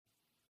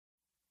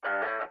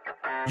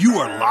You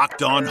are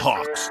Locked On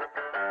Hawks,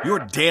 your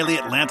daily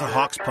Atlanta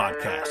Hawks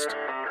podcast.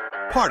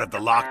 Part of the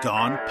Locked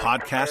On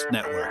Podcast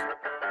Network.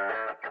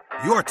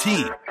 Your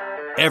team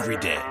every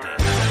day.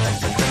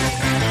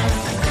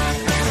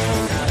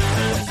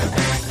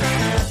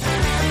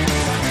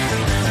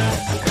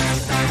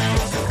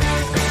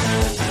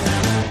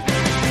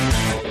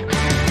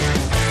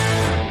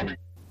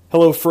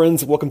 Hello,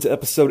 friends. Welcome to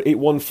episode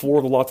 814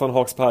 of the Locked On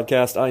Hawks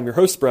podcast. I am your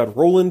host, Brad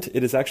Rowland.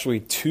 It is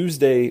actually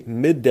Tuesday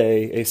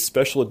midday, a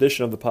special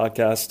edition of the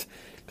podcast,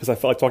 because I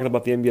felt like talking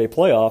about the NBA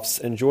playoffs,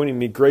 and joining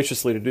me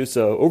graciously to do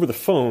so over the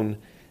phone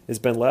is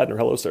Ben Ladner.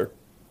 Hello, sir.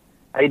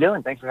 How you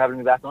doing? Thanks for having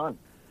me back on.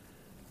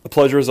 A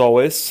pleasure as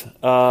always.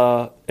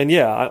 And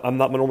yeah, I'm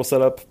not my normal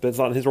setup, but it's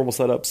not his normal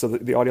setup, so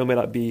the audio may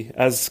not be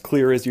as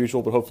clear as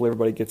usual, but hopefully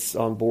everybody gets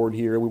on board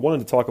here. We wanted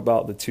to talk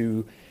about the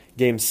two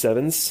Game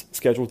 7s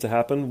scheduled to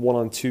happen, one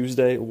on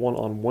Tuesday, one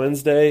on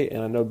Wednesday,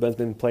 and I know Ben's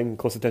been paying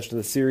close attention to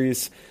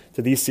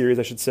these series,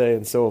 I should say,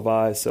 and so have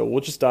I, so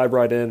we'll just dive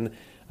right in.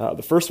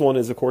 The first one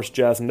is, of course,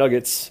 Jazz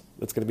Nuggets.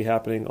 That's going to be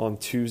happening on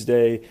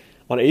Tuesday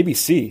on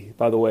ABC,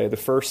 by the way, the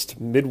first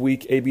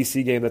midweek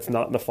ABC game that's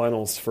not in the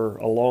finals for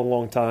a long,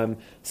 long time,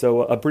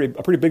 so a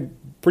pretty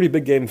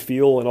big game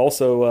feel, and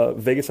also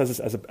Vegas has this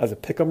as a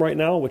pick'em right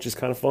now, which is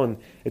kind of fun.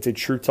 It's a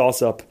true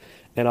toss-up.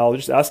 And I'll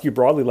just ask you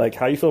broadly, like,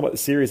 how you feel about the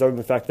series, other than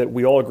the fact that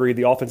we all agree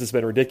the offense has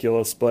been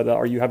ridiculous, but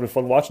are you having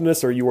fun watching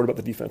this, or are you worried about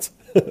the defense?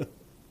 A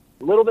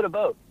little bit of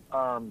both.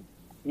 I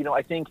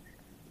think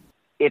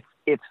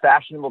it's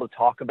fashionable to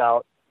talk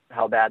about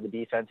how bad the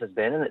defense has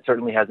been, and it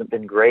certainly hasn't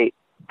been great.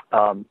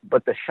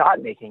 But the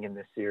shot making in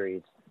this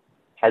series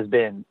has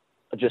been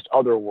just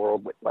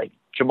otherworldly. Like,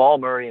 Jamal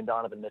Murray and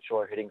Donovan Mitchell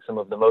are hitting some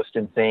of the most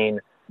insane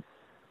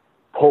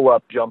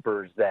pull-up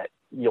jumpers that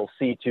you'll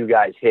see two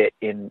guys hit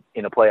in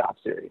a playoff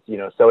series,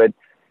 so it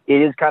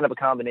is kind of a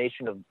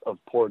combination of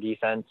poor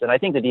defense. And I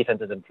think the defense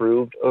has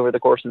improved over the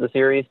course of the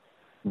series,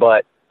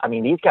 but I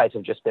mean, these guys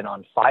have just been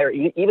on fire.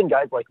 Even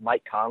guys like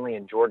Mike Conley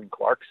and Jordan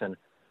Clarkson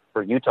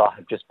for Utah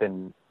have just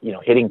been,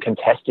 hitting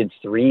contested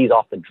threes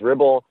off the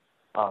dribble,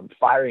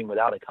 firing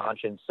without a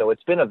conscience. So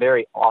it's been a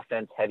very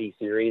offense heavy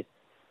series.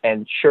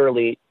 And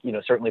surely,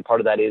 certainly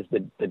part of that is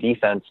the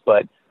defense,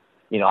 but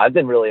I've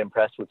been really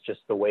impressed with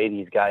just the way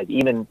these guys,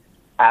 even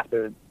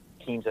after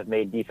teams have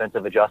made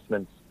defensive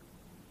adjustments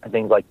and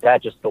things like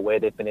that, just the way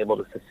they've been able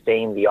to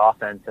sustain the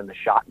offense and the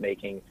shot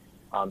making.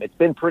 It's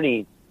been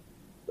pretty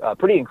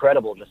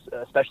incredible, just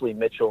especially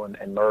Mitchell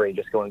and Murray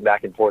just going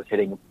back and forth,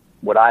 hitting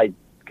what I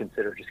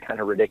consider just kind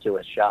of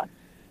ridiculous shots.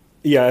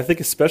 Yeah, I think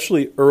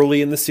especially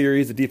early in the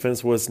series, the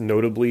defense was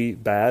notably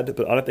bad,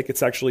 but I don't think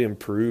it's actually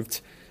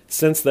improved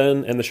since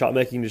then. And the shot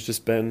making has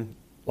just been,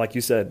 like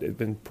you said, it's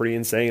been pretty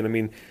insane. I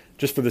mean,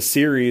 just for the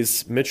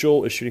series,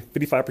 Mitchell is shooting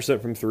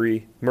 55% from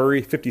three,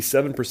 Murray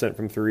 57%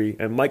 from three,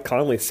 and Mike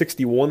Conley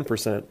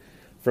 61%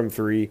 from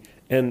three,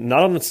 and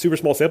not on the super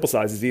small sample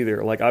sizes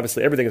either. Like,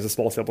 obviously, everything is a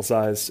small sample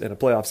size in a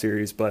playoff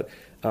series, but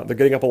they're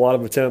getting up a lot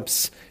of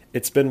attempts.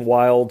 It's been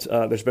wild.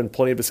 There's been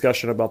plenty of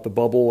discussion about the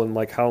bubble and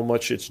like how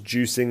much it's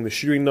juicing the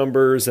shooting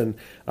numbers and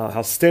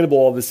how sustainable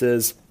all this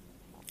is.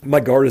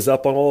 My guard is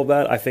up on all of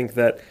that. I think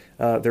that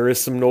there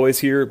is some noise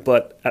here,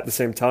 but at the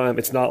same time,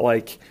 it's not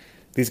like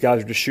these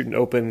guys are just shooting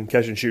open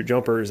catch-and-shoot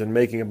jumpers and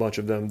making a bunch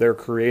of them. They're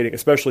creating,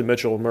 especially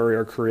Mitchell and Murray,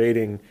 are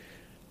creating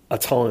a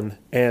ton.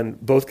 And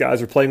both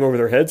guys are playing over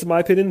their heads, in my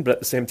opinion, but at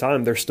the same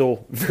time, they're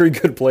still very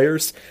good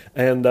players.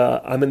 And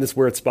I'm in this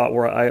weird spot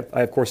where I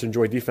of course,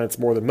 enjoy defense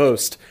more than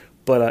most,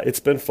 but it's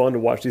been fun to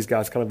watch these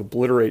guys kind of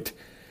obliterate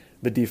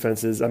the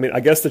defenses. I mean,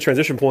 I guess the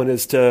transition point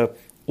is to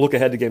look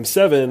ahead to Game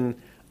 7.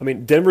 I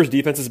mean, Denver's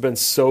defense has been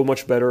so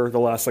much better the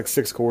last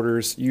 6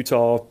 quarters.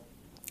 Utah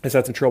has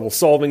had some trouble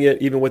solving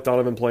it, even with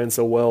Donovan playing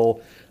so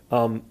well.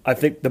 I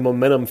think the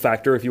momentum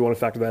factor, if you want to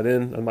factor that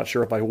in, I'm not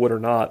sure if I would or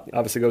not,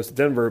 obviously goes to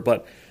Denver,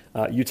 but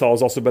Utah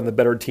has also been the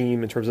better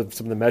team in terms of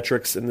some of the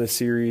metrics in this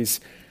series.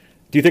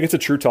 Do you think it's a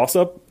true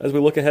toss-up as we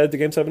look ahead to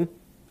Game 7?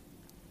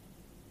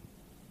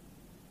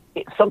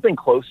 It's something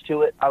close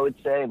to it, I would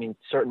say. I mean,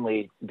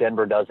 certainly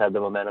Denver does have the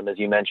momentum, as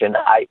you mentioned.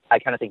 I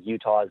kind of think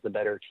Utah is the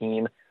better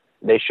team.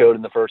 They showed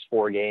in the first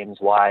 4 games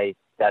why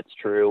that's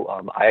true.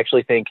 I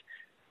actually think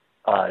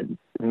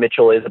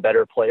Mitchell is a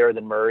better player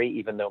than Murray,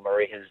 even though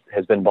Murray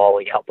has been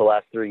balling out the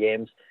last 3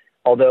 games.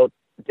 Although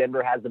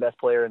Denver has the best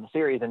player in the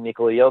series in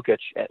Nikola Jokic,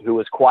 who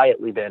has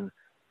quietly been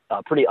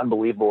pretty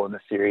unbelievable in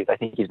this series. I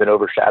think he's been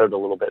overshadowed a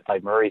little bit by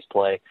Murray's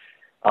play.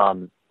 I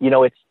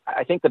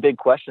think the big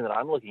question that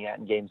I'm looking at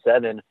in Game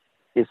 7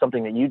 is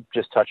something that you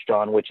just touched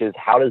on, which is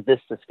how does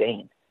this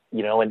sustain?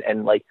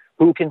 And like,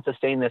 who can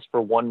sustain this for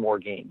one more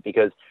game?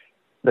 Because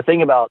the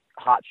thing about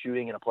hot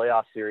shooting in a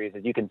playoff series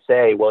is you can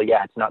say, well,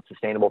 yeah, it's not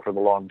sustainable for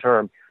the long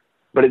term,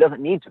 but it doesn't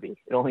need to be.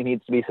 It only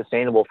needs to be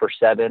sustainable for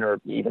 7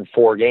 or even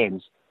 4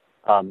 games.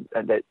 And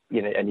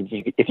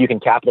if you can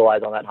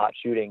capitalize on that hot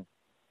shooting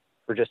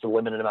for just a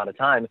limited amount of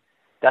time,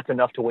 that's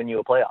enough to win you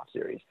a playoff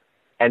series.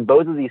 And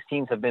both of these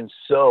teams have been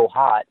so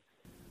hot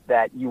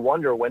that you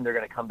wonder when they're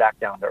going to come back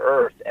down to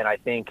earth. And I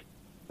think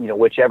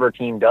whichever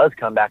team does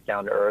come back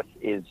down to earth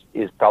is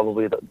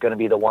probably going to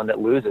be the one that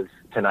loses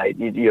tonight,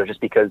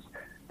 just because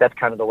that's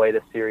kind of the way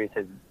this series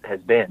has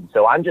been.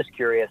 So I'm just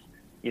curious,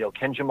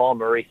 can Jamal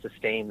Murray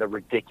sustain the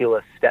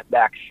ridiculous step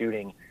back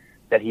shooting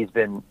that he's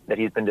been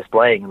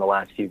displaying in the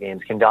last few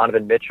games? Can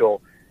Donovan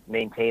Mitchell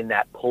maintain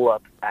that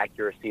pull-up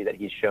accuracy that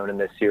he's shown in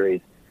this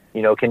series?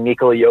 Can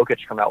Nikola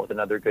Jokic come out with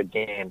another good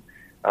game?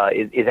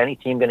 Is any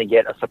team going to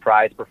get a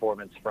surprise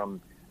performance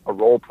from a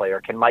role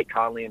player? Can Mike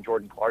Conley and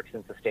Jordan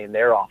Clarkson sustain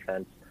their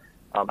offense?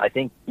 I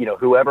think,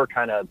 whoever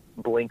kind of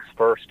blinks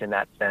first in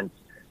that sense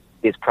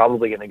is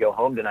probably going to go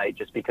home tonight,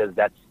 just because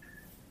that's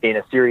in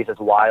a series as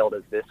wild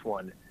as this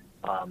one.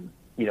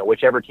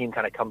 Whichever team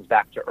kind of comes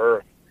back to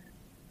earth,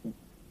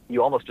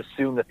 you almost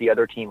assume that the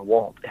other team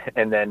won't.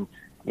 And then,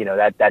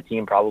 that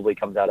team probably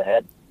comes out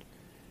ahead.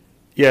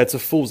 Yeah, it's a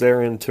fool's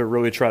errand to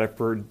really try to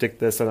predict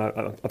this, and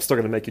I'm still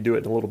going to make you do it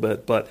in a little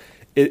bit. But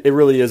it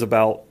really is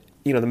about,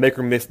 the make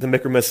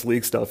or miss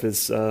league stuff is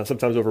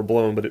sometimes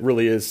overblown, but it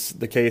really is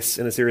the case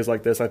in a series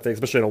like this, I think,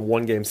 especially in a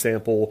one-game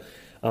sample.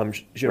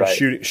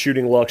 Right.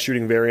 Shooting luck,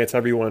 shooting variance,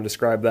 however you want to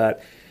describe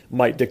that,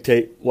 might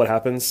dictate what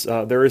happens.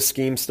 There is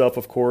scheme stuff,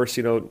 of course.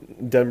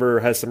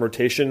 Denver has some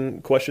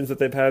rotation questions that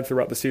they've had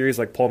throughout the series,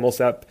 like Paul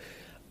Millsap,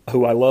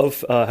 who I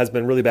love, has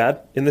been really bad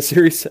in this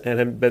series and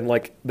have been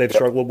they've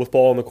struggled with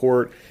ball on the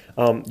court.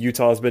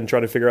 Utah has been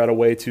trying to figure out a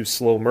way to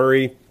slow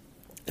Murray,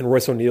 and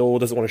Royce O'Neal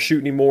doesn't want to shoot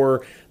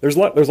anymore. There's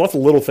lots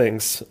of little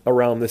things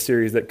around this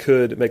series that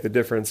could make the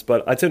difference,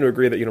 but I tend to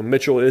agree that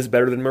Mitchell is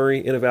better than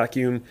Murray in a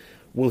vacuum.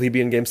 Will he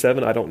be in Game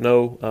 7? I don't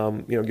know.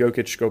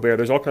 Jokic, Gobert,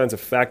 there's all kinds of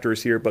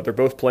factors here, but they're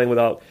both playing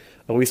without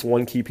at least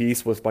one key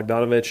piece with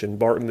Bogdanovich and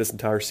Barton this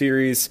entire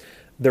series.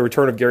 The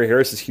return of Gary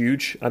Harris is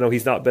huge. I know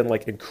he's not been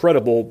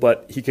incredible,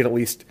 but he can at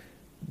least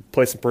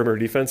play some perimeter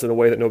defense in a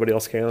way that nobody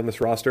else can on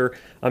this roster.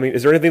 I mean,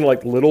 is there anything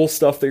little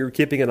stuff that you're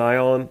keeping an eye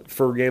on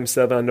for Game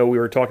 7? I know we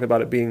were talking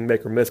about it being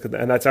make or miss,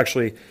 and that's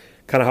actually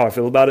kind of how I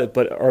feel about it,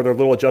 but are there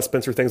little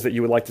adjustments or things that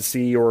you would like to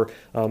see, or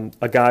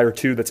a guy or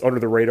two that's under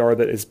the radar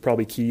that is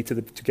probably key to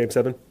Game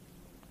 7?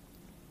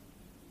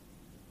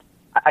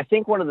 I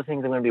think one of the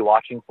things I'm going to be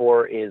watching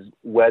for is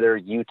whether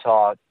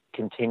Utah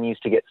continues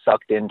to get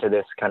sucked into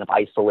this kind of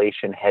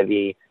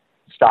isolation-heavy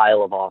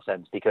style of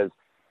offense, because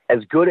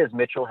as good as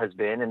Mitchell has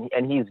been,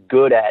 and he's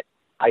good at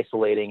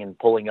isolating and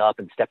pulling up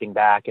and stepping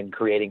back and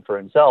creating for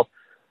himself,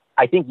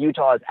 I think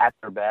Utah is at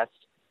their best,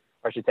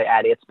 or I should say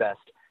at its best,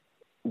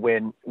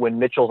 when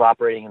Mitchell's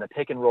operating in the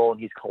pick and roll and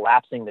he's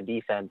collapsing the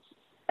defense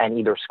and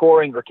either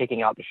scoring or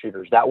kicking out the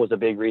shooters. That was a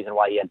big reason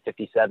why he had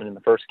 57 in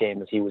the first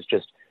game, is he was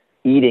just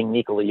eating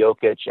Nikola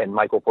Jokic and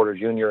Michael Porter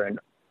Jr. and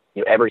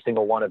every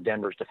single one of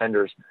Denver's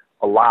defenders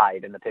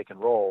alive in the pick and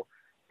roll.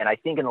 And I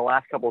think in the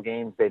last couple of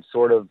games, they've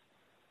sort of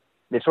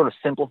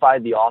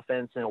simplified the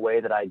offense in a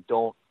way that I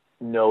don't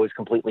know is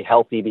completely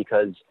healthy,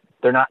 because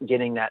they're not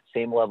getting that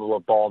same level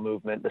of ball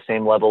movement, the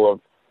same level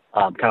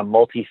of kind of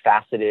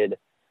multifaceted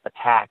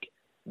attack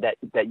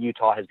that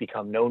Utah has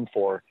become known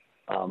for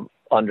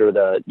under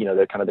the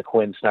kind of the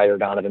Quinn Snyder,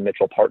 Donovan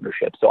Mitchell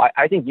partnership. So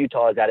I think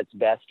Utah is at its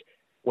best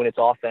when its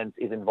offense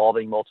is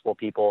involving multiple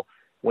people,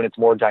 when it's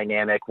more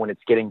dynamic, when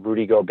it's getting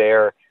Rudy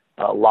Gobert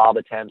lob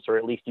attempts, or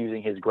at least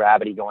using his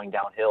gravity going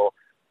downhill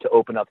to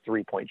open up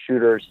three-point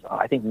shooters.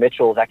 I think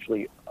Mitchell is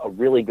actually a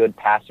really good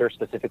passer,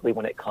 specifically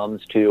when it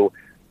comes to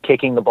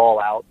kicking the ball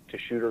out to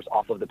shooters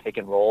off of the pick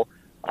and roll.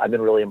 I've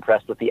been really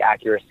impressed with the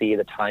accuracy,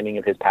 the timing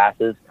of his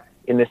passes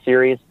in this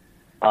series.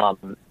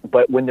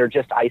 But when they're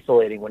just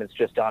isolating, when it's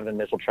just Donovan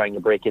Mitchell trying to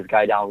break his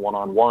guy down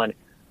one-on-one,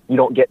 you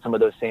don't get some of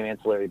those same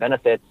ancillary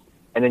benefits.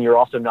 And then you're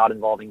also not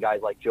involving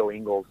guys like Joe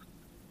Ingles,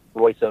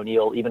 Royce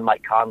O'Neal, even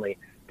Mike Conley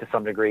to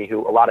some degree,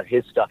 who a lot of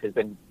his stuff has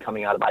been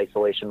coming out of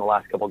isolation the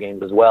last couple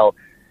games as well.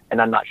 And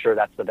I'm not sure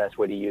that's the best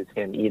way to use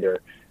him either.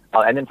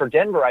 And then for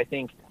Denver, I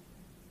think,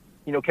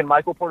 can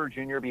Michael Porter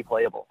Jr. be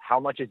playable? How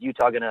much is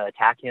Utah going to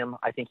attack him?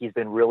 I think he's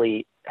been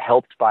really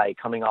helped by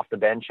coming off the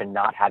bench and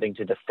not having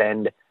to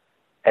defend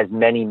as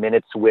many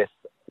minutes with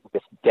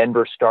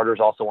Denver starters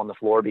also on the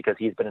floor, because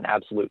he's been an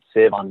absolute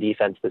sieve on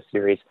defense this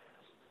series.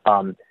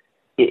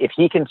 If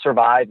he can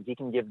survive, if he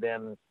can give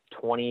them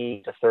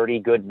 20 to 30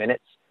 good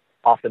minutes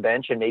off the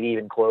bench and maybe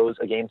even close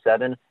a Game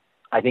 7,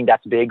 I think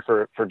that's big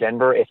for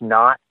Denver. If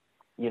not,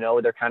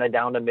 they're kind of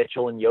down to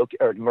Mitchell and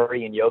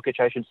Murray and Jokic,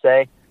 I should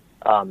say.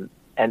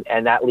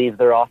 And that leaves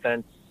their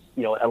offense,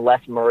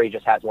 unless Murray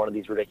just has one of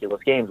these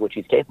ridiculous games, which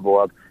he's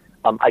capable of.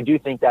 I do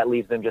think that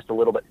leaves them just a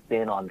little bit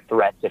thin on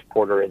threats if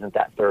Porter isn't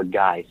that third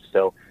guy.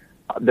 So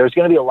there's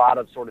going to be a lot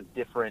of sort of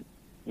different,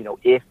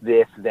 if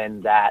this,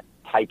 then that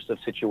types of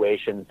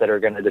situations that are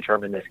going to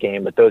determine this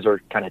game. But those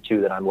are kind of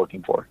two that I'm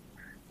looking for.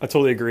 I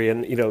totally agree.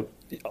 And,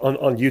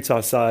 on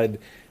Utah's side,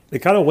 they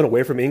kind of went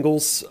away from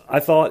Ingles, I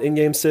thought, in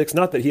Game 6.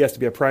 Not that he has to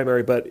be a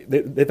primary, but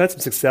they've had some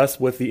success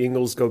with the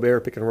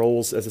Ingles-Gobert pick and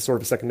rolls as a sort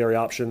of a secondary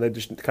option. They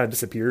just kind of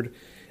disappeared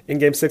in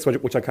Game 6,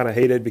 which I kind of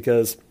hated,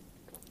 because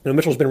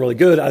Mitchell's been really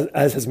good,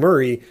 as has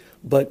Murray,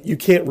 but you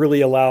can't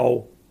really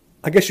allow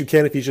 – I guess you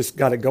can if he's just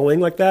got it going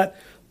like that,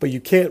 but you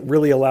can't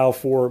really allow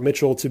for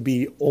Mitchell to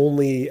be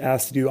only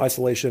asked to do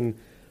isolation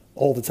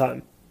all the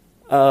time.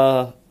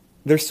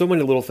 There's so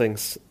many little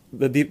things.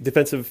 The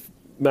defensive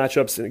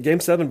matchups in Game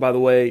 7, by the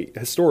way,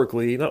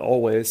 historically, not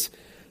always,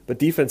 but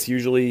defense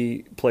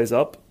usually plays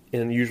up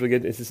and usually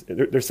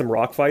there's some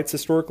rock fights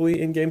historically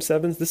in Game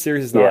 7s. This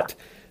series is not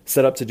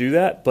set up to do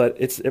that, but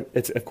it's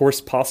of course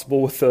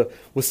possible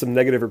with some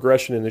negative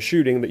regression in the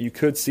shooting that you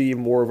could see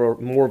more of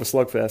a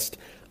slugfest.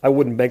 I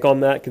wouldn't bank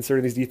on that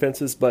considering these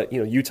defenses, but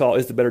Utah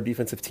is the better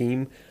defensive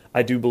team.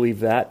 I do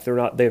believe that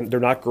they're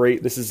not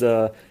great. This is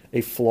a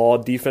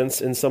flawed defense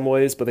in some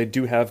ways, but they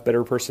do have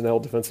better personnel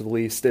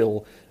defensively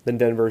still than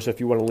Denver. So if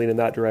you want to lean in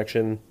that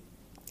direction,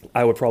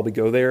 I would probably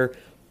go there.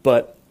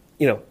 But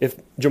if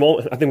Jamal,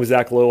 I think it was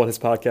Zach Lowe on his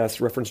podcast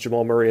referenced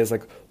Jamal Murray as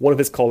like one of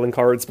his calling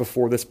cards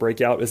before this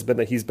breakout has been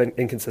that he's been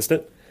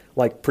inconsistent,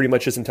 like pretty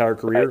much his entire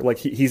career. Like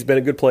he's been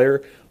a good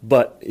player,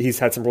 but he's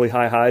had some really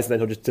high highs and then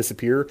he'll just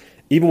disappear.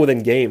 Even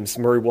within games,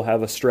 Murray will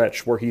have a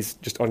stretch where he's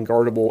just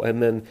unguardable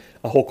and then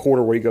a whole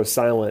quarter where he goes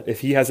silent. If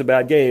he has a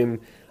bad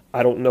game,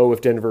 I don't know if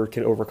Denver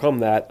can overcome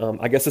that.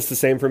 I guess it's the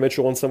same for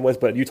Mitchell in some ways,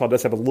 but Utah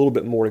does have a little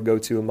bit more to go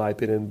to in my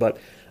opinion. But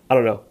I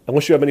don't know.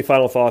 Unless you have any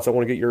final thoughts, I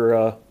want to get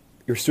your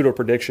pseudo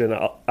prediction.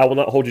 I will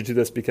not hold you to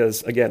this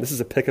because, again, this is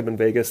a pick-up in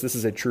Vegas. This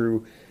is a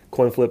true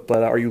coin flip,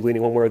 but are you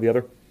leaning one way or the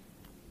other?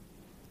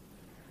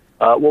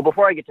 Well,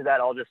 before I get to that,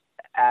 I'll just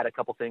add a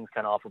couple things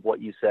kind of off of what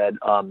you said.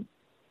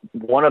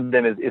 One of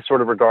them is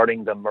sort of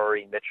regarding the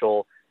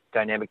Murray-Mitchell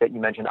dynamic that you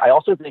mentioned. I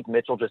also think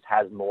Mitchell just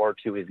has more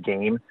to his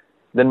game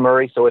than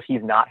Murray. So if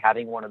he's not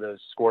having one of those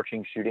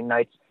scorching shooting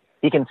nights,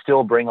 he can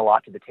still bring a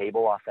lot to the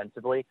table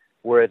offensively.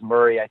 Whereas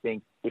Murray, I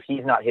think if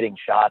he's not hitting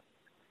shots,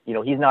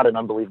 he's not an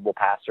unbelievable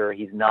passer.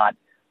 He's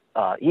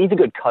a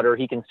good cutter.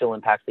 He can still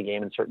impact the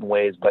game in certain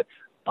ways, but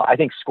I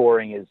think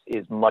scoring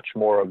is much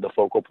more of the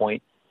focal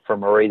point for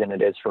Murray than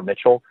it is for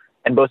Mitchell.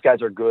 And both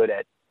guys are good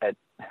at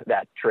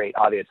that trait.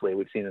 Obviously,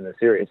 we've seen in the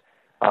series.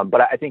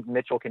 But I think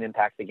Mitchell can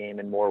impact the game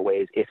in more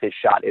ways if his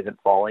shot isn't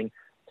falling.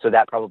 So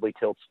that probably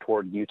tilts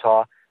toward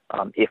Utah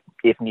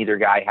if neither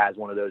guy has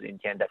one of those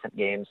incandescent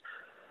games.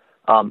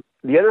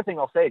 The other thing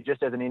I'll say,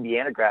 just as an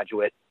Indiana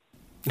graduate,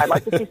 I'd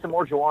like to see some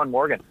more Juwan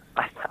Morgan.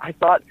 I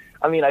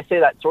say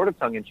that sort of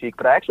tongue-in-cheek,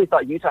 but I actually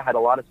thought Utah had a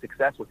lot of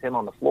success with him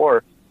on the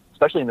floor,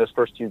 especially in those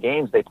first two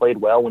games. They played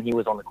well when he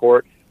was on the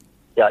court.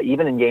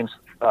 Even in games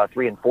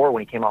 3 and 4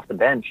 when he came off the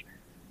bench,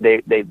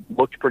 they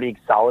looked pretty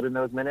solid in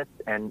those minutes,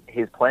 and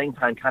his playing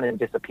time kind of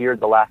disappeared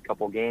the last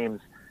couple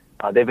games.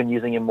 They've been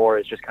using him more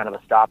as just kind of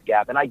a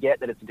stopgap, and I get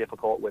that it's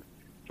difficult with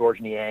George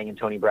Niang and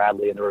Tony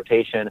Bradley in the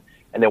rotation,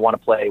 and they want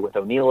to play with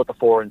O'Neal at the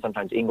 4 and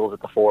sometimes Ingles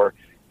at the 4,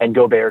 and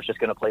Gobert's just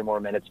going to play more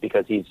minutes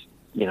because he's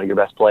your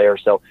best player.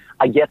 So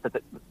I get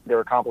that there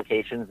are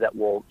complications that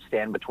will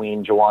stand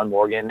between Juwan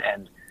Morgan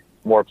and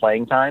more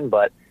playing time,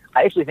 but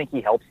I actually think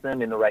he helps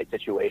them in the right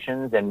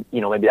situations, and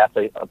maybe that's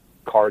a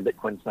card that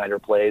Quinn Snyder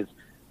plays.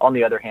 On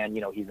the other hand,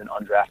 he's an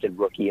undrafted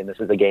rookie, and this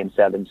is a Game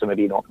 7, so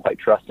maybe you don't quite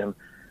trust him.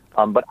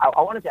 But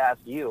I wanted to ask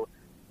you,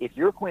 if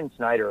you're Quinn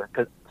Snyder,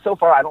 because so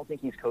far I don't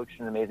think he's coached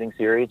an amazing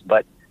series,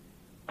 but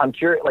I'm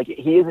curious,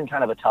 he is in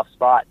kind of a tough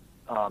spot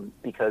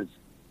because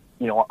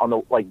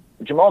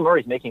Jamal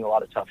Murray's making a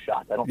lot of tough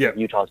shots. I don't think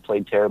Utah's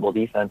played terrible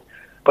defense,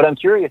 but I'm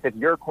curious if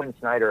you're Quinn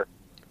Snyder,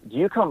 do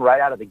you come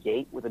right out of the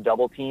gate with a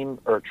double team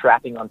or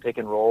trapping on pick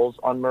and rolls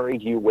on Murray?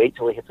 Do you wait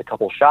till he hits a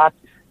couple shots?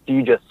 Do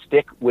you just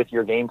stick with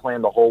your game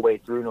plan the whole way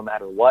through no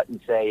matter what and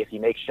say, if he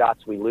makes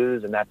shots, we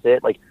lose and that's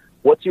it?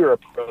 What's your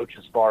approach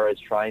as far as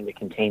trying to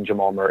contain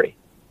Jamal Murray?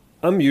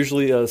 I'm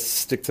usually a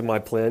stick to my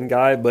plan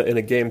guy, but in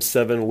a Game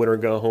 7 win or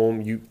go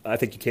home, I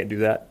think you can't do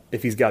that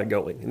if he's got it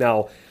going.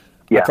 Now,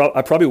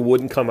 I probably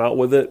wouldn't come out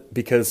with it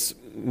because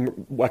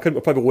I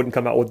probably wouldn't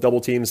come out with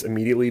double teams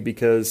immediately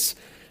because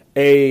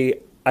I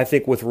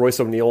think with Royce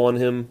O'Neal on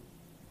him,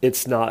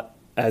 it's not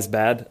as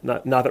bad.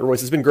 Not that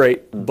Royce has been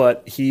great,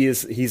 but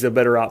he's a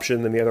better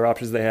option than the other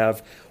options they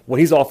have. When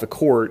he's off the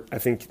court, I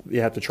think you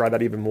have to try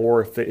that even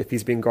more. If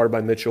he's being guarded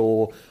by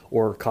Mitchell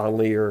or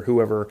Conley or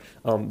whoever,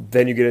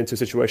 then you get into a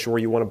situation where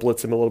you want to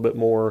blitz him a little bit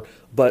more.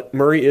 But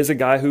Murray is a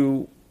guy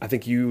who I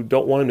think you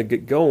don't want him to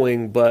get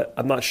going, but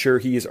I'm not sure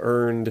he's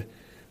earned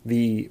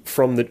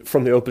from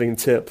the opening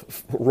tip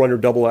run or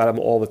double at him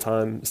all the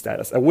time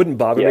status. I wouldn't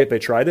bother me if they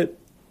tried it,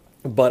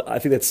 but I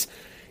think that's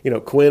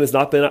Quinn has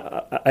not been.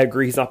 I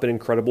agree he's not been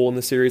incredible in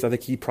the series. I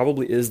think he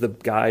probably is the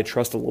guy I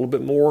trust a little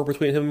bit more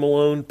between him and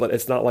Malone, but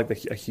it's not like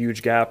a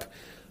huge gap.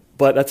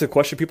 But that's a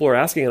question people are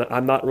asking, and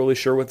I'm not really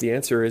sure what the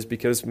answer is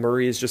because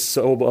Murray is just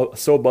so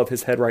above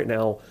his head right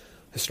now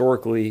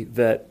historically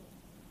that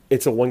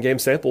it's a one-game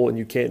sample and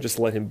you can't just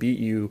let him beat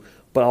you.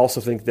 But I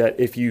also think that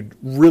if you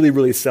really,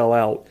 really sell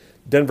out,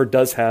 Denver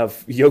does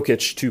have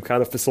Jokic to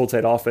kind of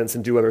facilitate offense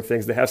and do other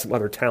things. They have some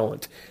other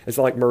talent. It's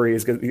not like Murray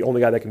is the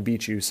only guy that can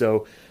beat you.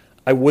 So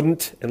I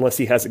wouldn't unless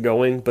he has it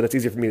going, but it's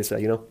easier for me to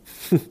say,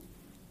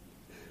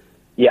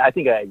 Yeah, I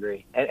think I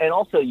agree. And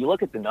also, you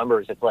look at the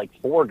numbers, it's like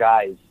 4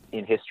 guys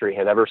in history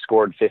have ever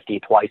scored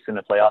 50 twice in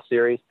a playoff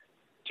series.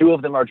 2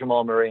 of them are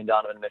Jamal Murray and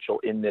Donovan Mitchell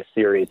in this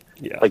series.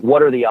 Yeah.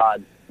 What are the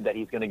odds that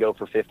he's going to go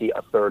for 50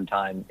 a third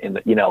time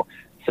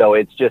So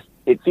it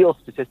feels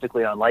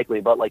statistically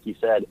unlikely, but like you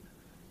said,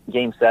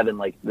 Game 7,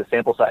 like the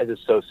sample size is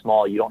so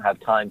small, you don't have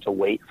time to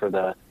wait for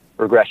the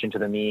regression to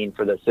the mean,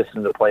 for the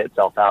system to play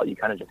itself out. You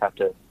kind of just have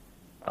to,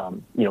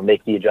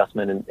 make the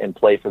adjustment and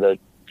play for the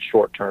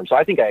short term. So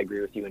I think I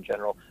agree with you in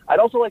general. I'd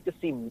also like to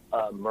see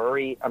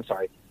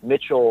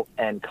Mitchell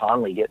and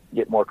Conley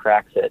get more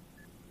cracks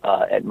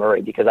at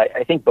Murray, because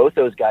I think both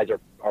those guys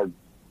are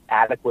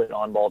adequate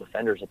on-ball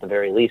defenders at the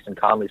very least, and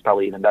Conley's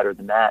probably even better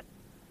than that.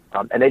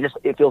 And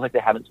it feels like they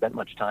haven't spent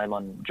much time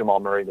on Jamal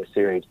Murray this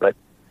series, but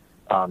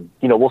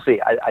we'll see.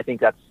 I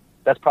think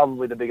that's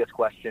probably the biggest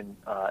question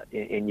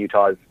in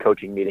Utah's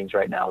coaching meetings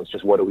right now, is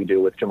just what do we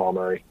do with Jamal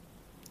Murray?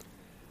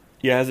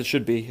 Yeah, as it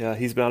should be.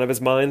 He's been out of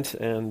his mind,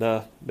 and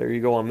there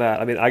you go on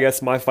that. I mean, I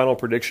guess my final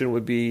prediction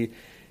would be,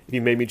 if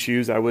you made me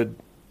choose, I would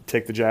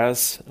take the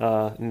Jazz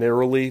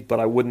narrowly, but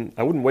I wouldn't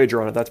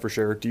wager on it, that's for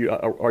sure.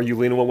 Are you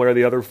leaning one way or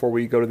the other before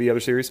we go to the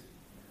other series?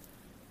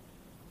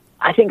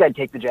 I think I'd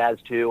take the Jazz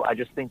too. I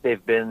just think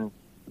they've been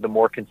the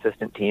more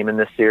consistent team in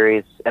this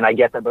series, and I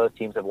get that both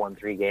teams have won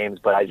 3 games,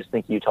 but I just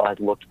think Utah has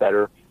looked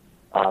better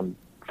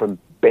from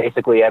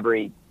basically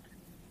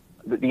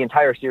the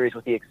entire series,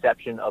 with the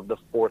exception of the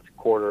fourth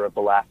quarter of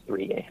the last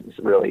 3 games,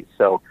 really.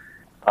 So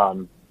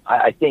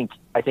I think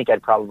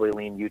I'd probably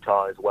lean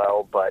Utah as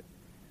well, but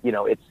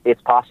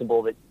it's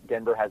possible that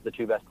Denver has the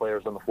 2 best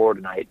players on the floor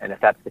tonight, and if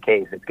that's the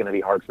case, it's going to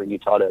be hard for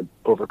Utah to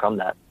overcome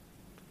that.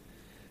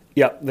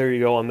 Yeah, there you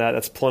go on that.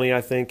 That's plenty,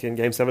 I think, and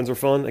Game 7s are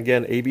fun.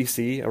 Again,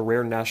 ABC, a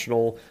rare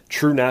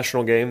true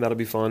national game. That'll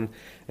be fun.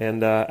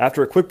 And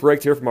after a quick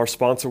break here from our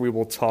sponsor, we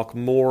will talk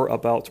more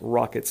about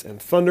Rockets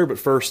and Thunder. But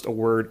first, a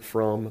word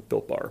from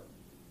Built Bar.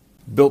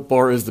 Built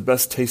Bar is the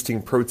best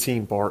tasting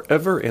protein bar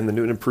ever, and the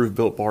new and improved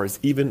Built Bar is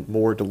even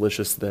more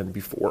delicious than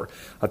before.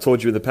 I've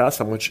told you in the past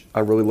how much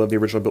I really love the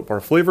original Built Bar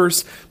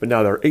flavors, but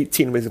now there are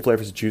 18 amazing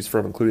flavors to choose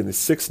from, including the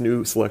 6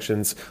 new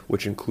selections,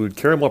 which include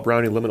caramel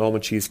brownie, lemon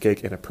almond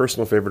cheesecake, and a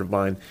personal favorite of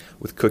mine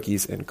with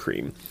cookies and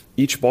cream.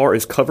 Each bar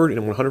is covered in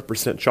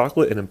 100%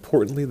 chocolate, and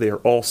importantly, they are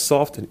all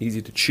soft and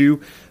easy to chew.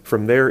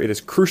 From there, it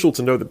is crucial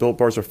to know that Built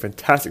Bars are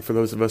fantastic for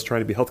those of us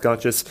trying to be health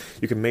conscious.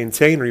 You can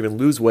maintain or even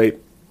lose weight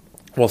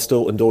while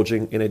still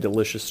indulging in a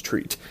delicious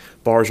treat.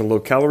 Bars are low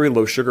calorie,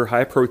 low sugar,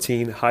 high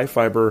protein, high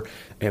fiber,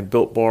 and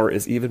Built Bar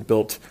is even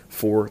built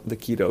for the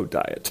keto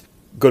diet.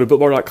 Go to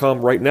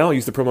BuiltBar.com right now.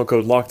 Use the promo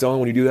code LOCKEDON.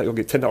 When you do that, you'll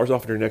get $10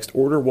 off on your next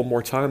order. One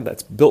more time,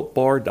 that's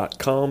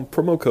BuiltBar.com.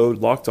 Promo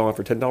code LOCKEDON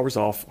for $10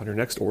 off on your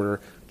next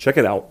order. Check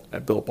it out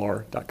at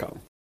BuiltBar.com.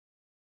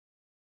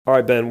 All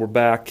right, Ben, we're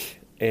back.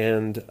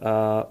 And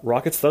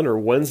Rockets Thunder,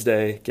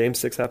 Wednesday. Game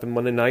 6 happened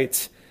Monday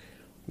night.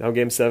 Now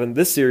Game 7.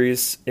 This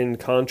series, in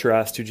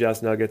contrast to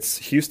Jazz Nuggets,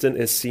 Houston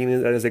is seen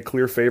as a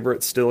clear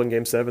favorite still in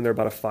Game 7. They're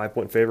about a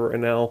 5-point favorite right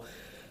now,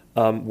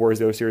 whereas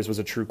the other series was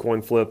a true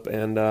coin flip.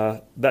 And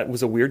that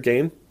was a weird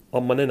game.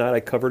 On Monday night, I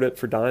covered it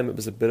for Dime. It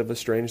was a bit of a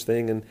strange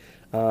thing.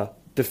 And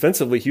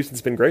defensively,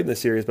 Houston's been great in this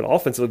series, but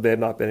offensively, they have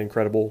not been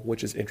incredible,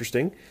 which is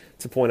interesting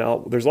to point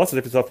out. There's lots of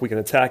different stuff we can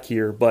attack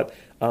here, but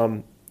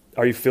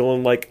are you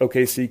feeling like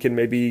OKC can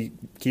maybe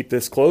keep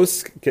this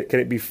close? Can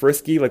it be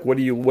frisky? Like, what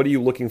are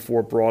you looking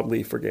for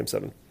broadly for Game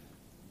 7?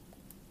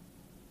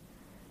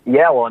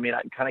 Yeah, well, I mean,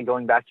 kind of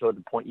going back to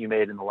the point you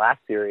made in the last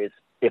series,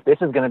 if this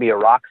is going to be a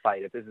rock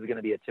fight, if this is going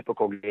to be a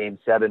typical Game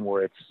 7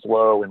 where it's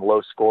slow and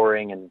low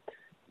scoring and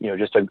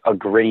just a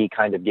gritty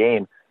kind of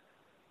game,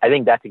 I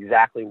think that's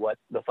exactly what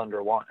the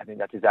Thunder want. I think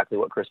that's exactly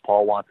what Chris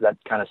Paul wants. That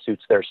kind of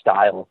suits their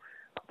style.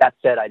 That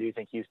said, I do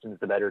think Houston's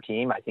the better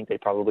team. I think they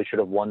probably should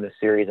have won this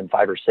series in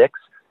 5 or 6.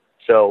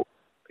 So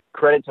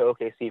credit to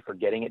OKC for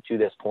getting it to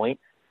this point.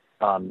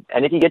 And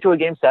if you get to a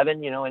Game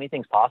 7,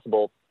 anything's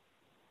possible.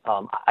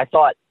 I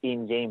thought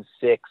in Game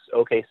 6,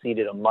 OKC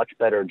did a much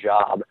better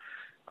job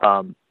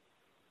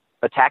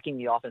attacking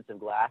the offensive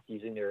glass,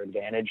 using their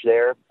advantage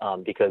there,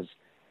 because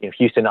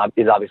Houston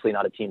is obviously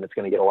not a team that's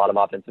going to get a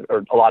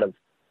lot of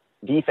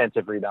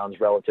defensive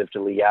rebounds relative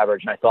to league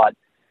average. And I thought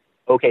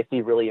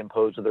OKC really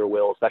imposed their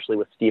will, especially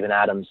with Steven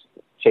Adams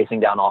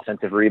chasing down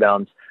offensive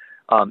rebounds.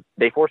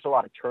 They forced a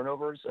lot of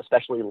turnovers,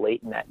 especially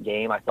late in that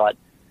game. I thought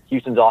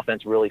Houston's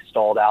offense really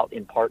stalled out,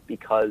 in part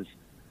because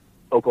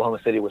Oklahoma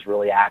City was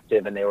really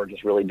active and they were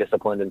just really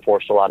disciplined and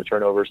forced a lot of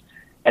turnovers.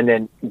 And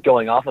then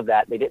going off of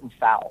that, they didn't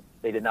foul.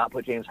 They did not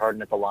put James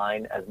Harden at the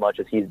line as much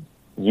as he's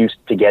used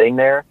to getting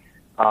there.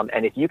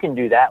 And if you can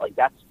do that,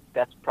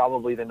 that's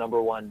probably the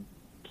number one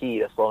key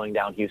to slowing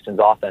down Houston's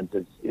offense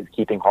is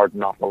keeping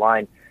Harden off the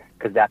line,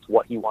 because that's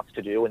what he wants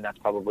to do, and that's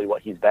probably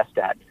what he's best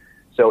at.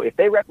 So if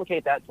they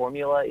replicate that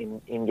formula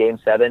in Game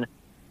 7,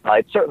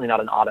 it's certainly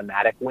not an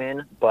automatic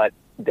win, but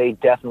they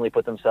definitely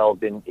put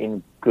themselves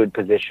in good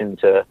position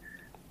to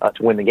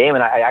win the game.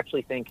 And I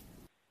actually think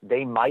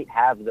they might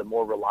have the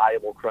more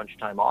reliable crunch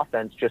time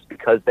offense, just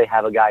because they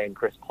have a guy in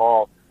Chris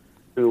Paul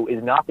who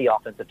is not the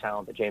offensive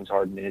talent that James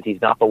Harden is.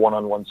 He's not the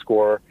one-on-one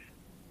scorer.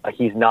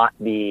 He's not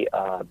the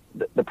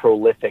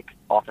prolific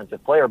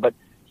offensive player, but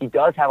he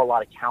does have a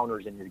lot of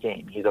counters in his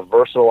game. He's a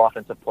versatile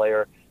offensive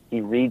player.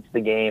 He reads the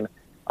game.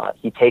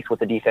 He takes what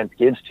the defense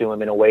gives to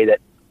him in a way that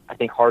I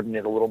think Harden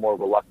is a little more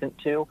reluctant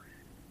to.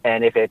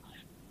 And if it's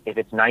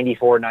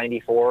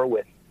 94-94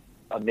 with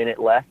a minute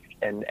left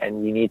and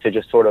you need to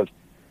just sort of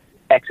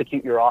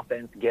execute your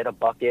offense, get a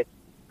bucket,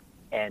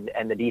 and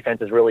the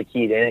defense is really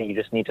keyed in and you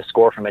just need to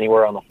score from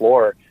anywhere on the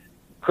floor,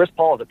 Chris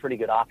Paul is a pretty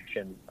good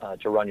option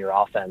to run your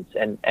offense,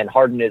 and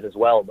Harden is as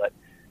well. But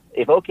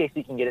if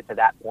OKC can get it to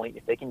that point,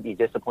 if they can be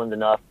disciplined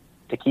enough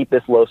to keep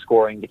this low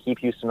scoring, to keep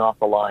Houston off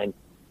the line,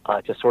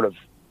 to sort of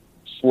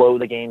slow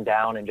the game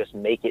down and just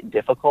make it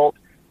difficult,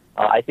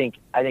 I think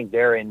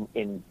they're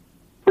in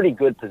pretty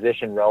good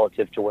position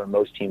relative to where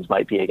most teams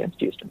might be against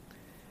Houston.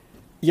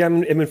 Yeah, I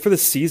mean, for the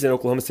season,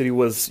 Oklahoma City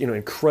was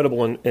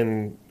incredible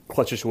in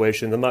clutch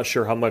situations. I'm not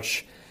sure how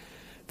much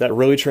that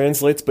really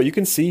translates, but you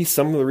can see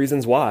some of the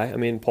reasons why. I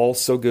mean, Paul's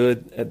so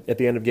good at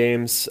the end of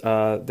games.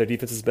 Their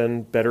defense has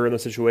been better in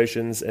those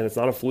situations, and it's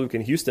not a fluke.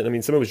 In Houston, I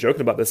mean, someone was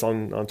joking about this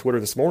on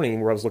Twitter this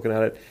morning where I was looking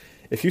at it.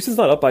 If Houston's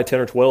not up by 10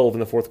 or 12 in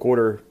the fourth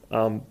quarter,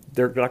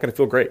 they're not going to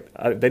feel great.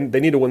 They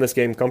need to win this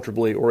game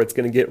comfortably, or it's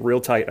going to get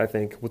real tight, I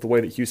think, with the way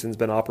that Houston's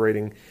been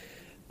operating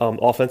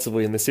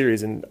offensively in the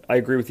series. And I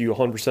agree with you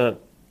 100%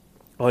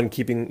 on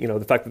keeping,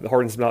 the fact that the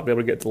Harden's not been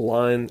able to get to the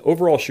line.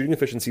 Overall, shooting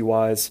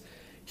efficiency-wise,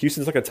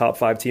 Houston's like a top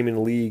 5 team in the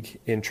league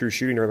in true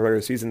shooting during the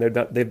regular season.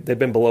 They've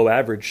been below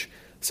average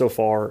so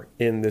far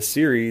in this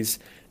series,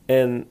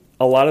 and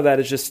a lot of that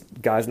is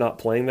just guys not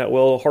playing that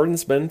well.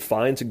 Harden's been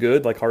fine to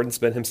good, like Harden's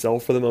been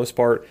himself for the most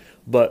part,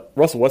 but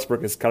Russell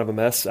Westbrook is kind of a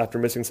mess after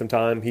missing some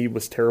time. He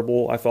was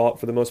terrible, I thought,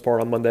 for the most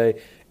part on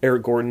Monday.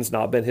 Eric Gordon's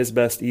not been his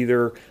best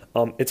either.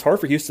 It's hard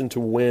for Houston to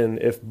win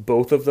if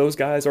both of those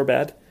guys are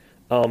bad.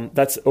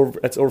 That's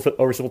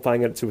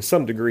oversimplifying it to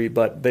some degree,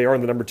 but they are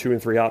the number 2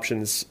 and 3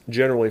 options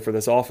generally for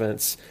this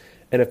offense.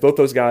 And if both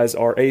those guys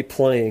are A,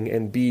 playing,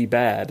 and B,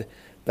 bad,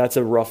 that's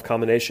a rough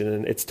combination.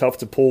 And it's tough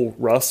to pull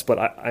Russ, but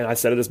I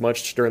said it as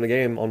much during the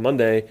game on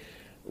Monday.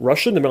 Russ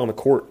shouldn't have been on the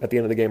court at the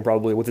end of the game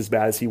probably with as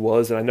bad as he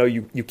was. And I know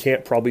you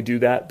can't probably do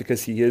that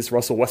because he is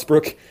Russell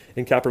Westbrook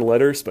in capital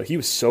letters, but he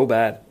was so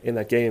bad in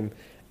that game.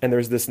 And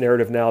there's this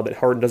narrative now that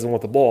Harden doesn't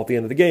want the ball at the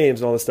end of the games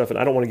and all this stuff, and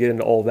I don't want to get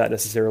into all of that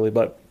necessarily,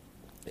 but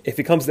if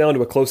it comes down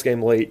to a close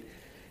game late,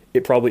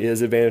 it probably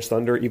is advantage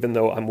Thunder, even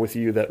though I'm with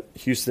you that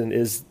Houston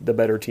is the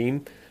better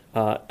team.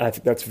 I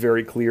think that's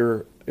very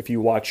clear if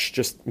you watch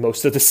just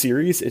most of the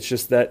series. It's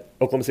just that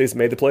Oklahoma State's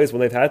made the plays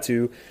when they've had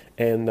to.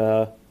 And,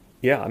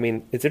 I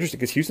mean, it's interesting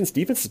because Houston's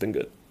defense has been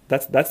good.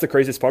 That's the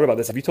craziest part about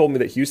this. If you told me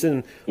that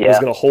Houston was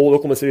going to hold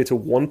Oklahoma City to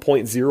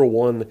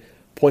 1.01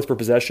 points per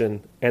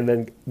possession and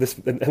then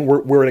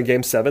we're in a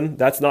game 7,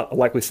 that's not a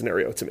likely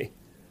scenario to me.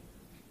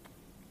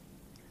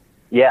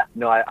 Yeah,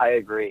 no, I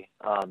agree.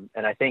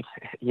 And I think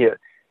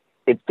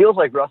it feels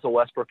like Russell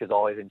Westbrook is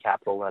always in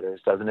capital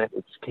letters, doesn't it?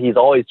 He's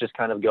always just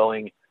kind of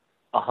going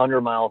 100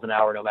 miles an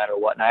hour no matter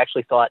what. And I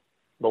actually thought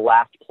the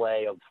last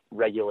play of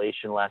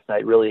regulation last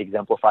night really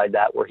exemplified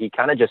that, where he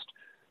kind of just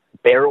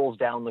barrels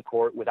down the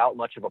court without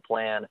much of a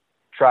plan,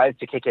 tries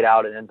to kick it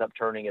out and ends up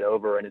turning it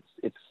over. And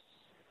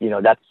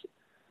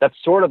that's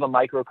sort of a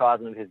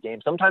microcosm of his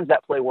game. Sometimes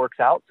that play works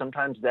out.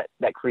 Sometimes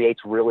that creates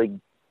really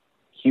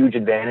huge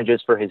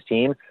advantages for his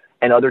team.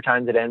 And other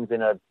times it ends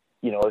in a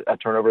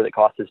turnover that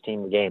costs his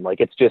team the game.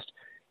 Like, it's just,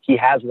 he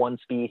has one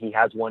speed, he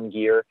has one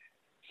gear.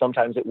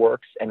 Sometimes it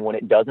works, and when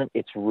it doesn't,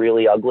 it's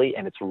really ugly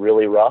and it's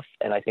really rough.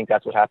 And I think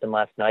that's what happened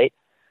last night.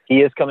 He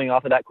is coming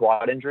off of that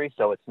quad injury,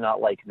 so it's not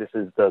like this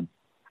is the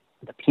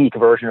peak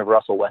version of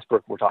Russell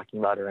Westbrook we're talking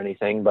about or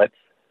anything. But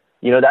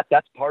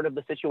that's part of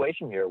the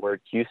situation here,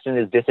 where Houston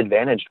is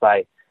disadvantaged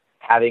by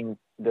having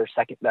their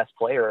second best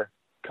player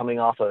coming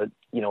off a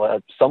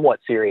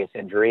somewhat serious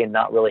injury and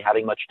not really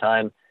having much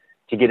time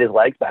to get his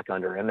legs back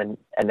under him. And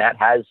that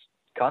has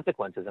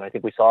consequences. And I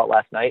think we saw it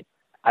last night.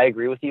 I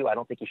agree with you. I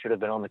don't think he should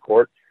have been on the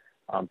court,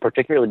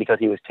 particularly because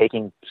he was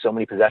taking so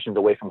many possessions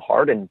away from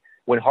Harden.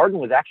 When Harden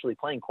was actually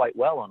playing quite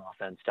well on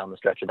offense down the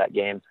stretch of that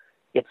game,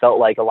 it felt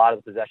like a lot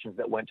of the possessions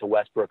that went to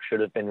Westbrook should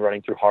have been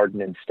running through Harden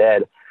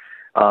instead.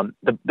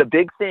 The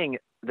big thing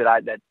that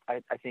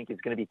I think is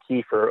going to be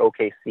key for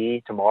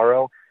OKC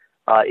tomorrow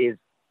is,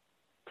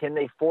 can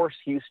they force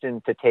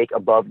Houston to take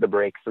above the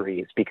break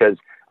threes? Because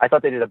I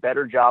thought they did a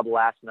better job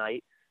last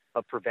night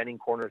of preventing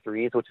corner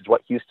threes, which is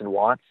what Houston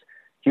wants.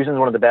 Houston's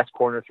one of the best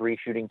corner 3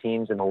 shooting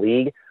teams in the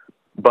league,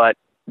 but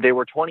they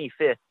were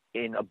 25th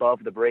in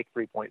above the break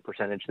 3-point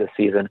percentage this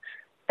season,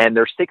 and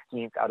they're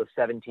 16th out of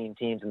 17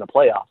 teams in the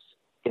playoffs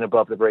in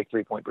above the break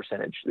 3-point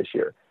percentage this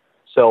year.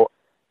 So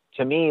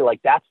to me,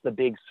 like, that's the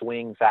big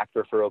swing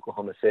factor for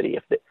Oklahoma City.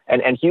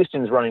 And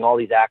Houston's running all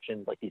these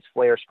actions, like these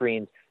flare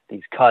screens,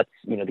 these cuts,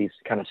 these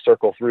kind of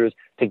circle throughs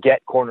to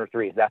get corner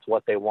threes. That's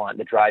what they want,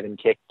 the drive and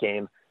kick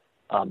game.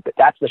 But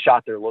that's the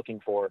shot they're looking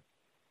for.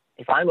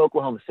 If I'm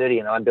Oklahoma City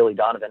and I'm Billy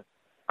Donovan,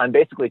 I'm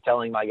basically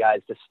telling my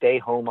guys to stay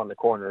home on the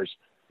corners,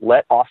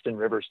 let Austin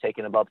Rivers take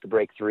an above the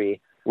break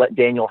 3, let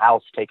Daniel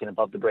House take an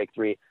above the break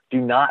 3. Do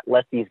not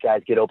let these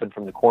guys get open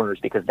from the corners,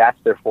 because that's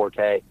their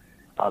forte.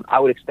 I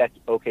would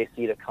expect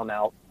OKC to come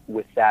out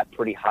with that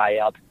pretty high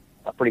up,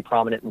 pretty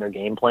prominent in their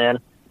game plan.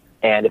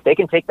 And if they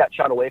can take that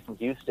shot away from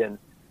Houston,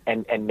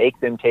 and make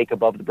them take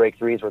above the break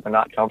threes where they're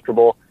not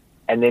comfortable,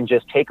 and then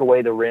just take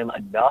away the rim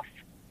enough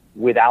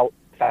without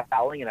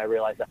fouling. And I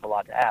realize that's a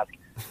lot to ask,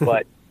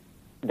 but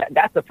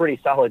that's a pretty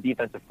solid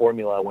defensive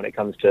formula when it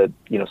comes to,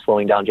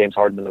 slowing down James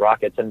Harden and the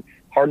Rockets. And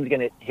Harden's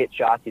going to hit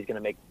shots. He's going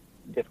to make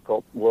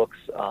difficult looks,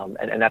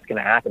 and that's going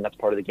to happen. That's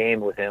part of the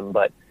game with him.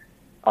 But,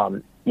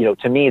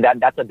 to me,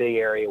 that's a big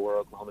area where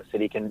Oklahoma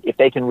City if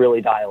they can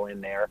really dial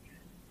in there,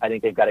 I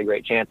think they've got a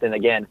great chance. And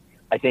again,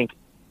 I think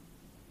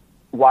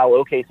while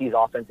OKC's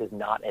offense is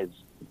not as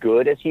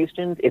good as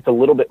Houston's, it's a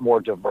little bit more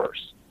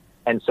diverse.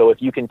 And so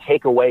if you can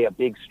take away a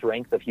big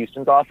strength of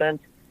Houston's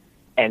offense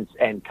and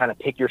kind of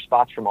pick your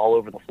spots from all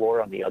over the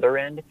floor on the other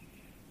end,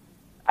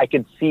 I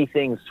could see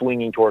things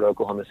swinging toward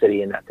Oklahoma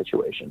City in that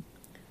situation.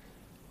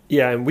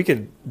 Yeah, and we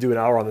could do an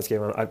hour on this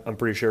game, I'm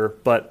pretty sure.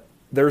 But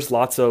there's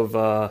lots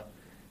of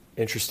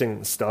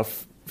interesting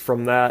stuff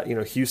from that.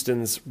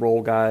 Houston's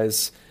role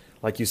guys,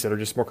 like you said, are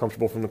just more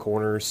comfortable from the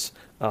corners.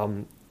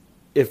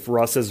 If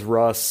Russ is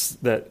Russ,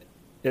 that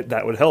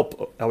would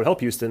help. That would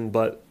help Houston.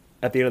 But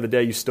at the end of the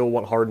day, you still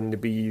want Harden to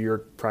be your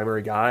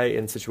primary guy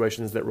in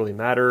situations that really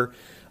matter.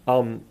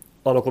 On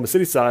Oklahoma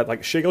City's side,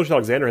 like Shai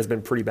Gilgeous-Alexander has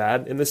been pretty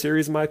bad in this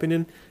series, in my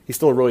opinion. He's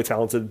still a really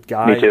talented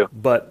guy. Me too.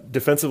 But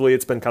defensively,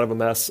 it's been kind of a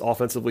mess.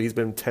 Offensively, he's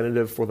been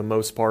tentative for the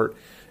most part.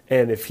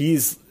 And if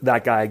he's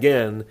that guy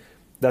again,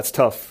 that's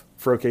tough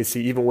for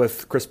OKC, even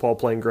with Chris Paul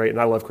playing great. And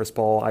I love Chris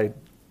Paul. I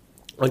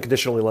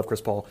unconditionally love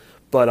Chris Paul.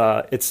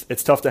 But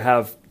it's tough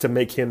to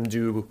make him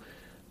do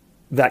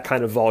that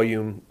kind of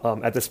volume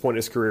at this point in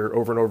his career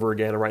over and over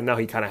again. And right now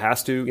he kind of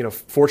has to.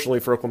 Fortunately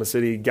for Oklahoma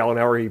City,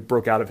 Gallinari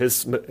broke out of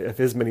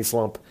his mini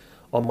slump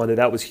on Monday.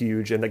 That was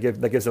huge, and that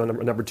gives them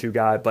a number two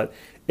guy. But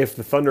if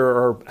the Thunder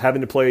are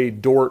having to play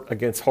Dort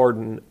against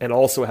Harden and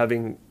also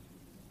having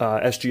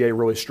SGA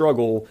really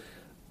struggle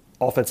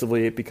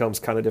offensively, it becomes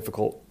kind of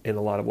difficult in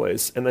a lot of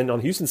ways. And then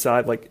on Houston's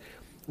side, like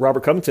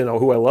Robert Covington,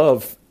 who I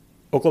love,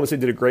 Oklahoma City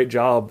did a great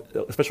job,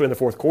 especially in the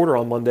fourth quarter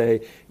on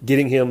Monday,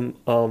 getting him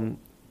on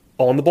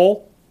the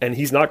ball, and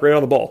he's not great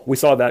on the ball. We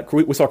saw that.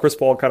 We saw Chris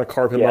Paul kind of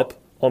carve him up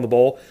on the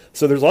ball.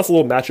 So there's lots of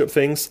little matchup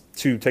things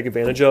to take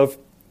advantage of.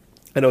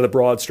 I know the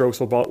broad strokes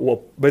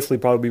will basically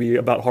probably be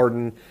about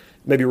Harden,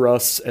 maybe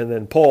Russ, and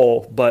then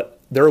Paul, but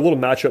there are little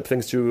matchup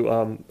things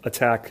to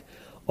attack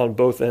on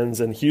both ends,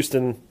 and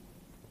Houston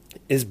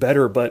is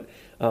better, but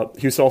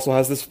Houston also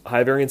has this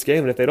high variance game,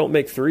 and if they don't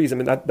make threes, I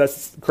mean,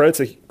 that's credit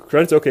to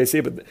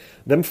OKC, but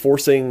them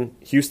forcing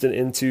Houston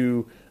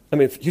into,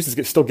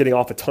 Houston's still getting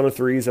off a ton of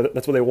threes.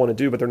 That's what they want to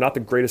do, but they're not the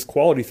greatest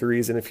quality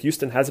threes. And if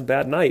Houston has a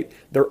bad night,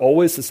 they're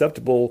always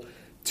susceptible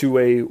to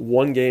a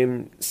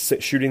one-game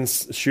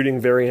shooting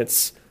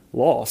variance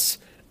loss.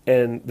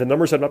 And the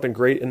numbers have not been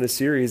great in this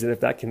series, and if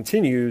that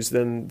continues,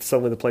 then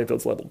suddenly the playing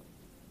field's leveled.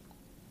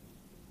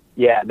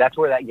 Yeah, that's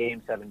where that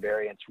Game 7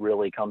 variance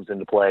really comes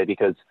into play,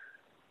 because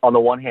on the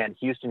one hand,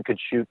 Houston could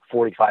shoot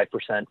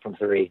 45% from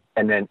three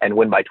and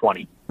win by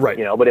 20. Right.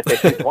 But if they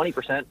shoot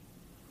 20%,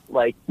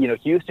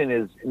 Houston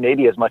is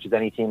maybe as much as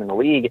any team in the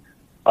league,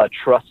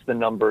 trust the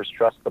numbers,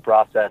 trust the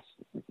process,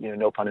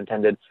 no pun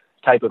intended,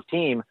 type of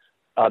team,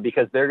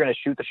 because they're going to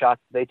shoot the shots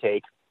they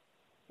take.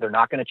 They're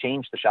not going to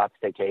change the shots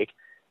they take.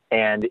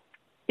 And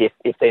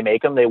if they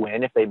make them, they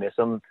win. If they miss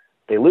them,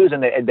 they lose.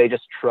 And they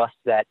just trust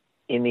that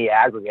in the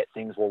aggregate,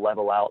 things will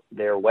level out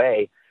their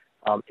way.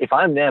 If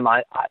I'm them,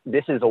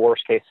 this is a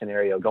worst case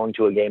scenario, going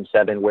to a Game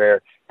 7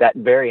 where that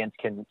variance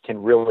can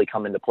really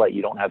come into play.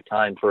 You don't have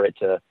time for it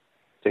to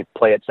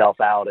play itself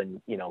out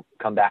and,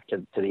 come back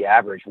to the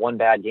average. One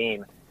bad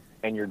game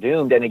and you're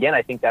doomed. And again,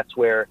 I think that's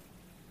where,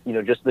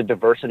 just the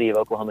diversity of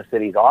Oklahoma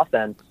City's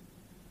offense,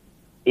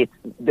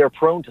 they're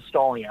prone to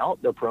stalling out.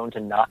 They're prone to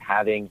not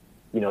having,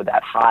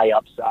 that high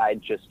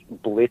upside, just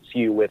blitz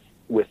you with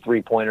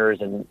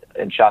 3-pointers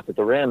and shots at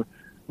the rim.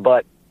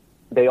 But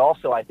they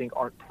also, I think,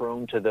 aren't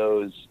prone to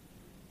those,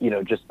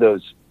 just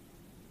those,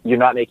 you're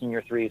not making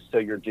your threes, so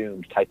you're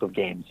doomed type of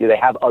games. They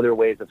have other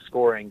ways of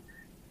scoring.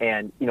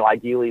 And,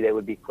 ideally they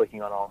would be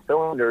clicking on all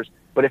cylinders.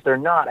 But if they're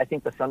not, I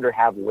think the Thunder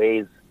have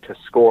ways to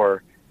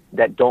score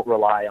that don't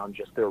rely on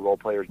just their role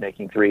players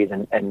making threes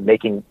and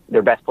making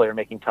their best player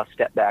making tough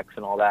step backs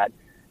and all that.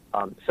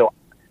 So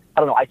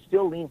I don't know. I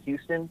still lean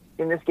Houston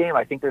in this game.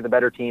 I think they're the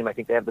better team. I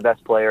think they have the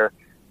best player.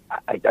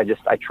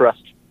 I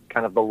trust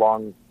kind of the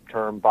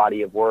long-term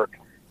body of work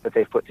that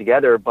they've put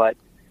together. But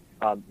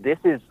this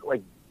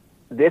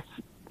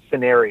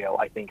scenario,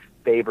 I think,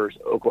 favors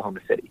Oklahoma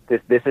City.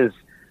 This is,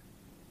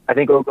 I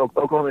think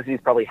Oklahoma City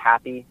is probably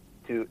happy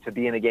to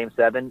be in a Game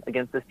 7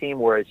 against this team,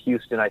 whereas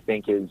Houston, I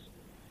think, is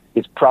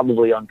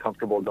probably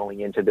uncomfortable going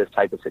into this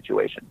type of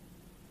situation.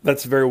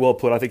 That's very well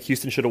put. I think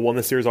Houston should have won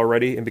this series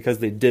already, and because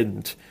they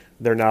didn't,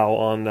 they're now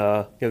on,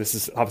 this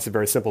is obviously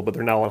very simple, but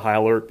they're now on high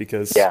alert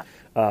because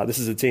this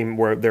is a team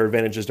where their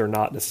advantages are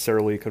not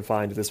necessarily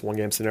confined to this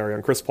one-game scenario.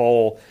 And Chris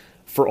Paul,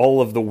 for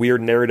all of the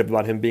weird narrative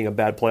about him being a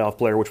bad playoff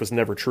player, which was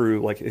never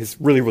true, is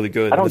really, really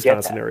good in this kind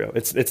of scenario.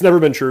 It's never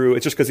been true.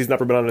 It's just because he's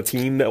never been on a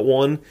team that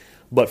won,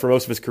 but for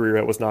most of his career,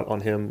 it was not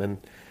on him. And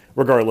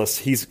regardless,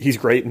 he's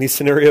great in these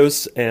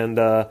scenarios, and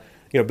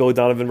Billy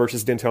Donovan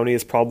versus D'Antoni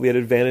is probably an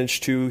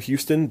advantage to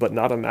Houston, but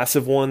not a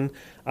massive one.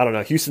 I don't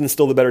know. Houston's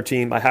still the better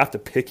team. I have to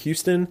pick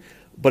Houston,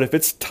 but if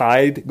it's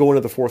tied going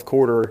to the fourth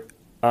quarter,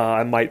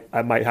 I might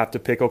have to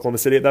pick Oklahoma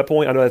City at that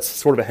point. I know that's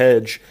sort of a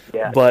hedge,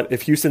 but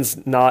if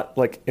Houston's not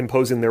like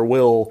imposing their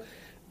will,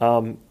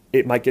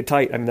 it might get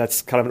tight. I mean,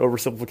 that's kind of an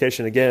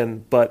oversimplification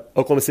again, but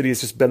Oklahoma City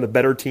has just been the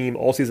better team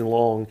all season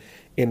long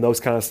in those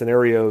kind of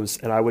scenarios,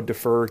 and I would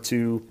defer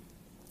to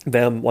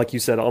them, like you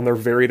said, on their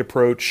varied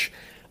approach.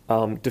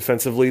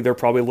 Defensively, they're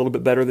probably a little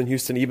bit better than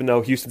Houston, even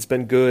though Houston's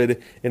been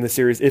good in the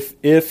series.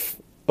 If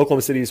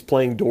Oklahoma City is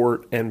playing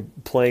Dort and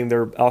playing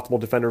their optimal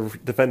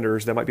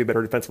defenders, that might be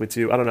better defensively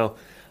too. I don't know.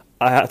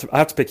 I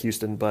have to pick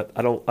Houston, but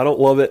I don't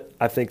love it.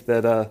 I think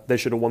that they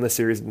should have won this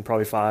series in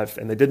probably 5,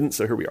 and they didn't.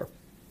 So here we are.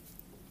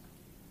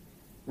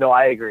 No,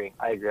 I agree.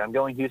 I'm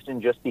going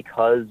Houston just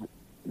because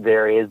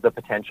there is the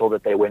potential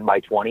that they win by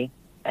 20,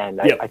 and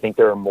I think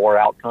there are more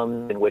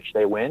outcomes in which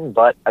they win.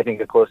 But I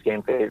think a close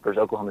game favors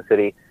Oklahoma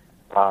City.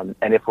 And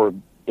if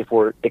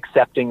we're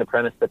accepting the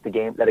premise that a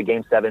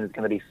game 7 is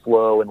going to be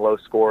slow and low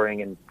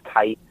scoring and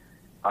tight,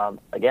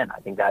 again, I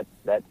think that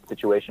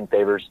situation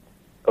favors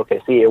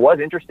OKC. It was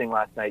interesting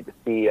last night to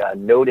see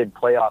noted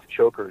playoff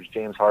chokers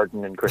James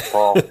Harden and Chris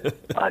Paul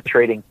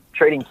trading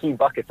key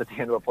buckets at the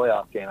end of a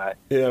playoff game.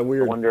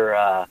 Weird. I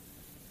wonder.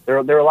 There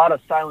are a lot of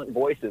silent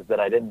voices that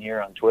I didn't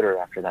hear on Twitter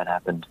after that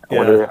happened.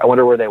 I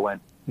wonder where they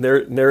went.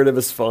 Narrative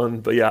is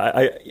fun, but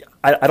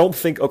I don't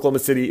think Oklahoma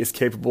City is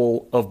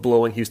capable of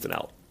blowing Houston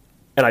out,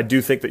 and I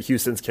do think that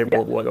Houston's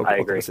capable of blowing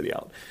Oklahoma City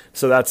out.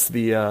 So that's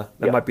that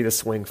might be the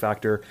swing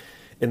factor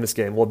in this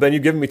game. Well, Ben,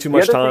 you've given me too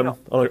much time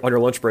on your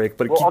lunch break,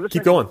 but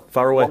keep going.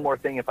 Fire away. One more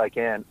thing, if I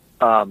can.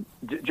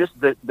 Just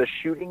the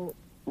shooting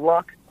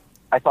luck,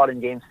 I thought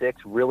in Game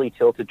 6 really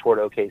tilted toward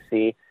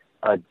OKC.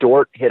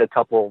 Dort hit a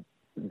couple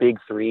big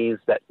threes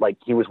that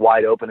he was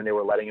wide open and they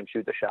were letting him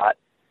shoot the shot,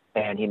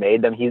 and he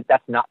made them.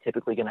 That's not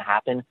typically going to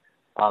happen.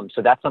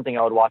 So that's something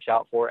I would watch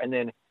out for. And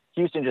then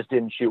Houston just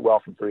didn't shoot well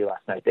from 3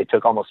 last night. They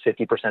took almost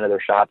 50% of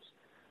their shots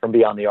from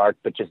beyond the arc,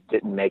 but just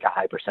didn't make a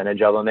high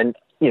percentage of them. And,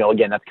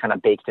 again, that's kind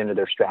of baked into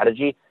their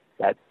strategy,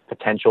 that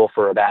potential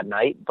for a bad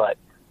night. But,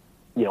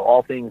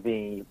 all things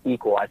being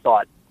equal, I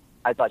thought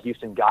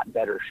Houston got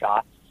better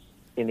shots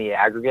in the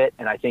aggregate.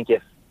 And I think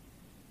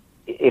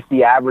if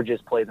the averages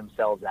play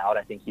themselves out,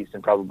 I think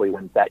Houston probably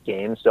wins that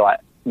game. So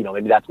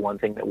maybe that's one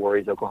thing that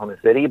worries Oklahoma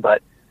City.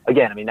 But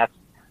again, I mean,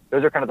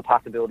 those are kind of the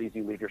possibilities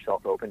you leave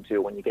yourself open to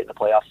when you get in a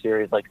playoff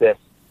series like this.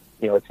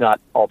 It's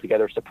not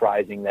altogether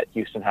surprising that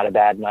Houston had a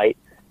bad night.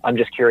 I'm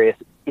just curious,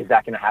 is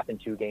that going to happen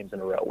 2 games in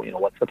a row?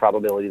 What's the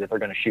probability that they're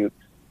going to shoot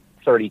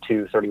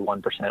 32,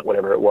 31%,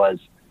 whatever it was,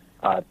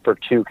 for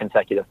 2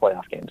 consecutive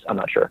playoff games? I'm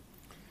not sure.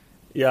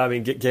 Yeah, I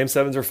mean, Game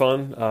 7s are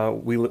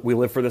fun. We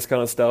live for this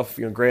kind of stuff.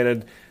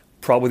 Granted,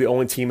 probably the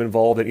only team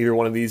involved in either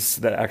one of these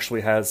that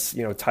actually has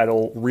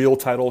real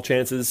title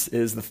chances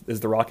is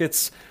the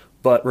Rockets.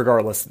 But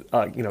regardless,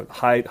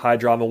 high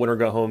drama, winner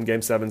go home.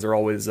 Game 7s are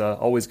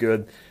always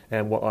good,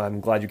 and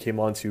I'm glad you came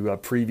on to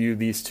preview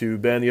these 2.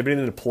 Ben, you have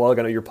anything to plug?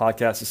 I know your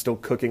podcast is still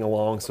cooking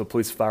along, so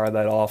please fire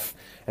that off.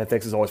 And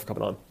thanks as always for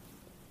coming on.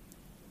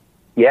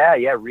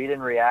 Yeah. Read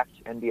and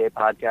React NBA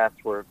podcast.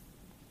 We're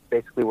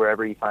basically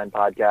wherever you find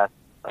podcasts.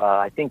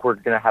 I think we're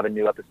going to have a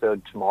new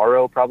episode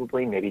tomorrow,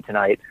 probably, maybe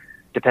tonight.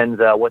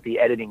 Depends what the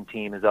editing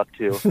team is up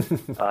to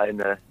in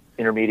the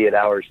intermediate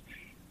hours.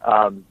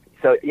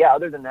 So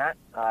other than that,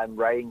 I'm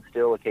writing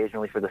still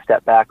occasionally for the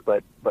Step Back,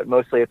 but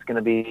mostly it's going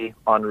to be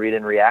on Read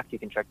and React. You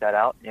can check that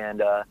out.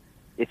 And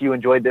if you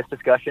enjoyed this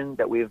discussion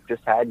that we've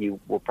just had, you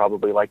will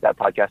probably like that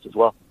podcast as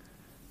well.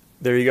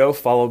 There you go.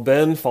 Follow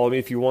Ben. Follow me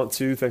if you want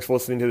to. Thanks for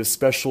listening to this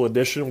special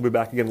edition. We'll be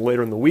back again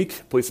later in the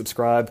week. Please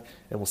subscribe,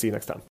 and we'll see you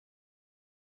next time.